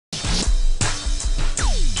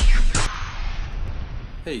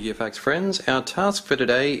Hey Gearfax friends, our task for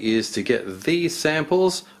today is to get these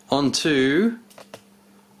samples onto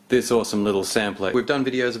this awesome little sampler. We've done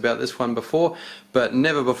videos about this one before, but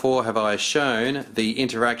never before have I shown the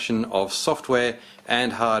interaction of software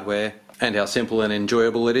and hardware and how simple and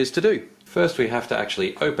enjoyable it is to do. First we have to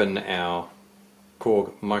actually open our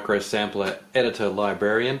Korg Microsampler editor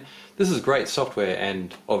librarian. This is great software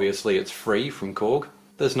and obviously it's free from Korg.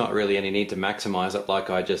 There's not really any need to maximize it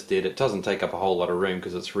like I just did. It doesn't take up a whole lot of room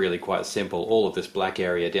because it's really quite simple. All of this black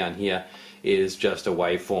area down here is just a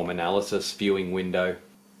waveform analysis viewing window.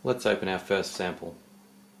 Let's open our first sample.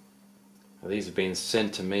 These have been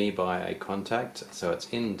sent to me by a contact, so it's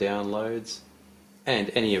in downloads,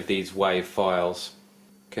 and any of these WAV files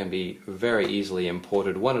can be very easily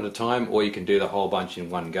imported one at a time, or you can do the whole bunch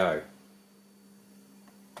in one go.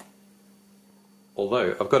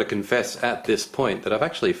 Although I've got to confess at this point that I've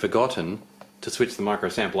actually forgotten to switch the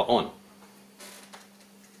microsampler on.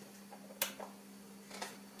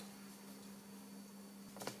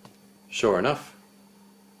 Sure enough,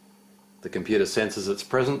 the computer senses its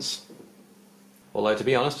presence. Although to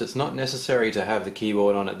be honest, it's not necessary to have the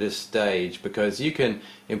keyboard on at this stage because you can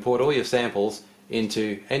import all your samples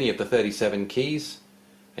into any of the 37 keys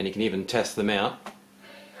and you can even test them out.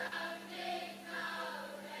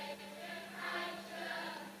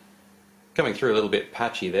 Coming through a little bit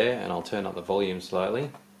patchy there, and I'll turn up the volume slightly.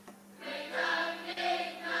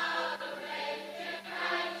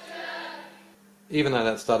 Even though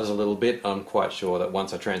that stutters a little bit, I'm quite sure that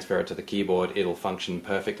once I transfer it to the keyboard it'll function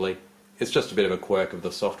perfectly. It's just a bit of a quirk of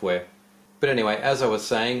the software. But anyway, as I was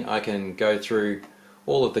saying, I can go through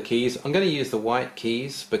all of the keys. I'm going to use the white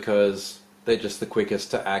keys because they're just the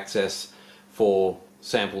quickest to access for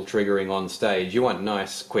sample triggering on stage. You want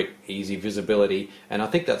nice, quick, easy visibility, and I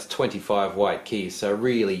think that's 25 white keys, so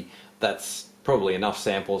really that's probably enough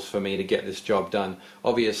samples for me to get this job done.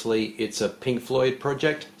 Obviously it's a Pink Floyd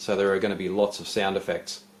project, so there are going to be lots of sound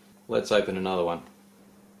effects. Let's open another one.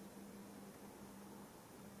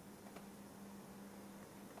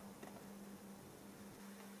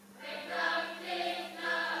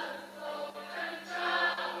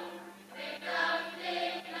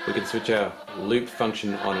 We can switch our loop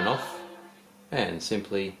function on and off and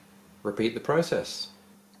simply repeat the process.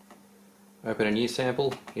 Open a new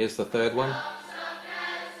sample, here's the third one.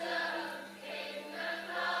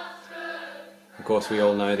 Of course we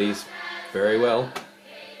all know these very well.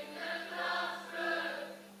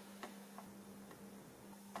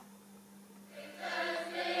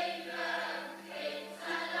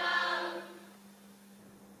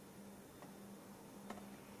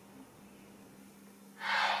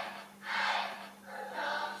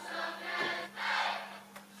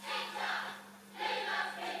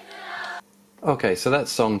 Okay, so that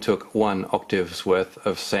song took 1 octave's worth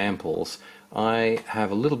of samples. I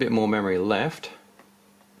have a little bit more memory left.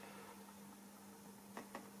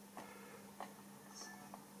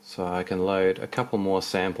 So I can load a couple more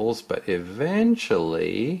samples, but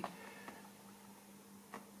eventually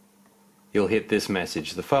you'll hit this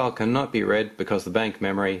message. The file cannot be read because the bank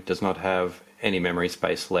memory does not have any memory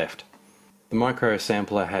space left. The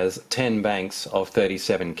microsampler has 10 banks of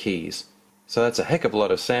 37 keys. So that's a heck of a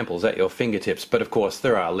lot of samples at your fingertips, but of course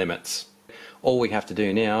there are limits. All we have to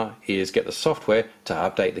do now is get the software to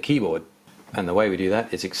update the keyboard. And the way we do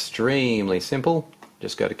that is extremely simple.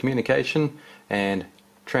 Just go to communication and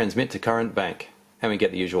transmit to current bank. And we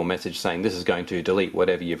get the usual message saying this is going to delete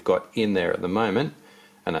whatever you've got in there at the moment,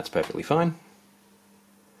 and that's perfectly fine.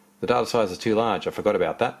 The data size is too large, I forgot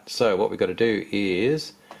about that. So what we've got to do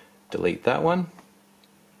is delete that one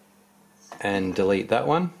and delete that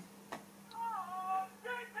one.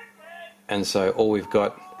 And so all we've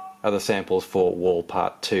got are the samples for Wall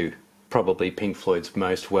Part 2, probably Pink Floyd's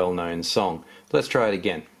most well-known song. Let's try it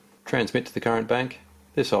again. Transmit to the current bank.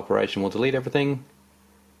 This operation will delete everything,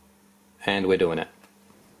 and we're doing it.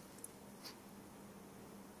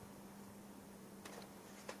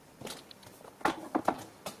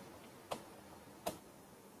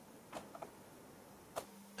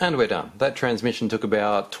 And we're done. That transmission took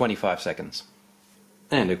about 25 seconds.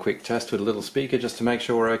 And a quick test with a little speaker just to make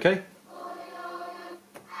sure we're okay.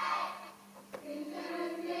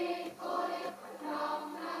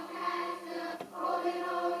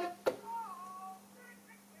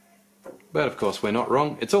 But of course we're not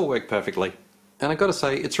wrong, it's all worked perfectly. And I've got to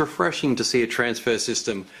say, it's refreshing to see a transfer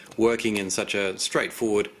system working in such a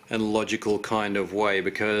straightforward and logical kind of way,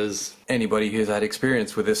 because anybody who's had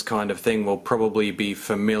experience with this kind of thing will probably be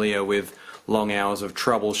familiar with long hours of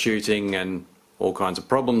troubleshooting and all kinds of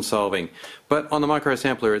problem solving. But on the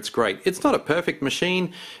Microsampler it's great. It's not a perfect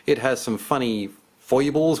machine, it has some funny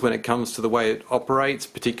foibles when it comes to the way it operates,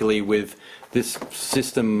 particularly with this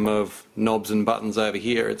system of knobs and buttons over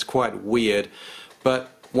here. It's quite weird, but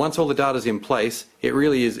once all the data's in place, it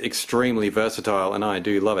really is extremely versatile, and I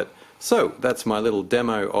do love it. So that's my little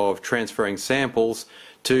demo of transferring samples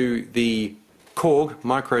to the Korg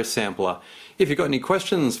Microsampler. If you've got any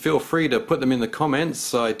questions, feel free to put them in the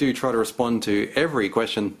comments. I do try to respond to every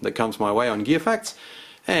question that comes my way on Gear Facts.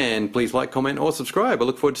 And please like, comment or subscribe. I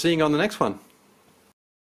look forward to seeing you on the next one.